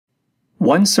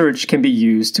OneSearch can be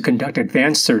used to conduct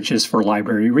advanced searches for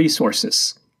library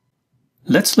resources.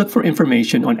 Let's look for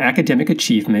information on academic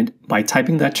achievement by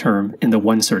typing that term in the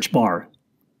OneSearch bar.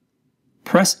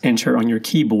 Press Enter on your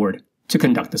keyboard to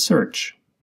conduct the search.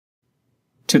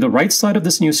 To the right side of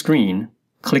this new screen,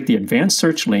 click the Advanced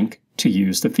Search link to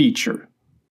use the feature.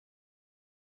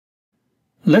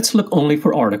 Let's look only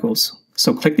for articles,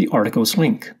 so click the Articles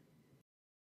link.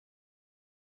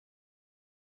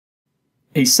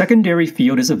 A secondary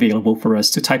field is available for us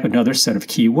to type another set of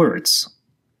keywords.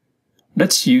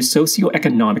 Let's use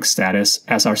socioeconomic status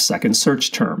as our second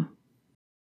search term.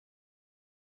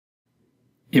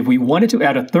 If we wanted to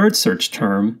add a third search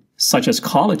term, such as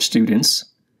college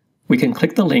students, we can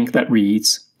click the link that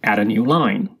reads, Add a new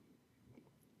line.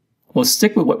 We'll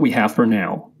stick with what we have for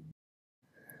now.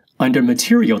 Under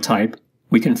Material Type,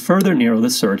 we can further narrow the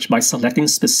search by selecting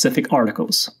specific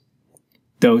articles,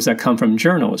 those that come from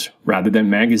journals rather than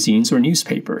magazines or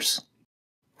newspapers.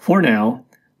 For now,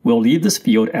 we'll leave this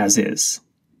field as is.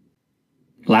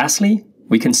 Lastly,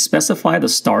 we can specify the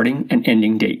starting and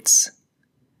ending dates.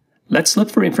 Let's look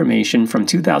for information from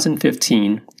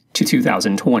 2015 to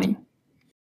 2020.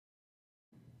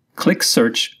 Click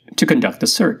Search to conduct the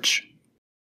search.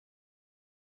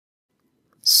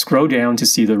 Scroll down to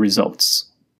see the results.